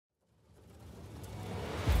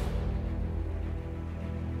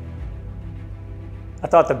I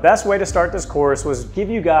thought the best way to start this course was give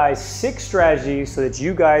you guys 6 strategies so that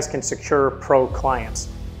you guys can secure pro clients.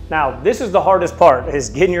 Now, this is the hardest part, is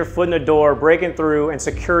getting your foot in the door, breaking through, and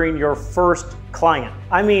securing your first client.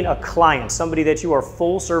 I mean a client, somebody that you are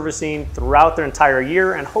full servicing throughout their entire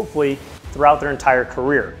year and hopefully throughout their entire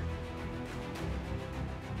career.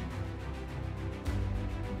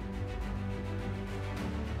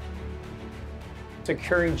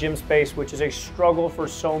 Securing gym space, which is a struggle for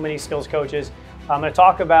so many skills coaches. I'm going to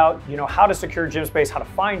talk about, how to secure gym space, how to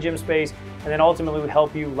find gym space, and then ultimately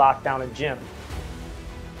help you lock down a gym.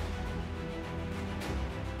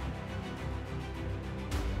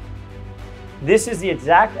 This is the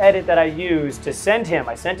exact edit that I used to send him.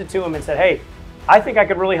 I sent it to him and said, hey, I think I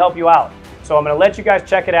could really help you out. So I'm going to let you guys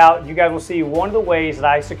check it out. You guys will see one of the ways that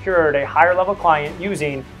I secured a higher level client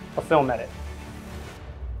using a film edit.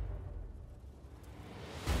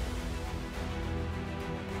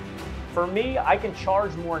 For me, I can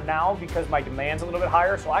charge more now because my demand's a little bit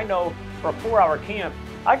higher. So I know for a 4-hour camp,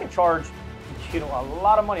 I can charge, a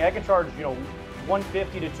lot of money. I can charge, $150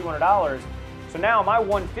 to $200. So now my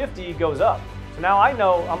 $150 goes up. So now I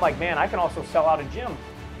know, I'm like, man, I can also sell out a gym.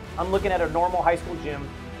 I'm looking at a normal high school gym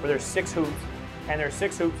where there's 6 hoops, and there's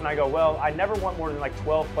 6 hoops, and I go, well, I never want more than like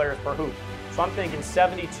 12 players per hoop. So I'm thinking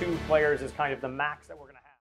 72 players is kind of the max that we're gonna have.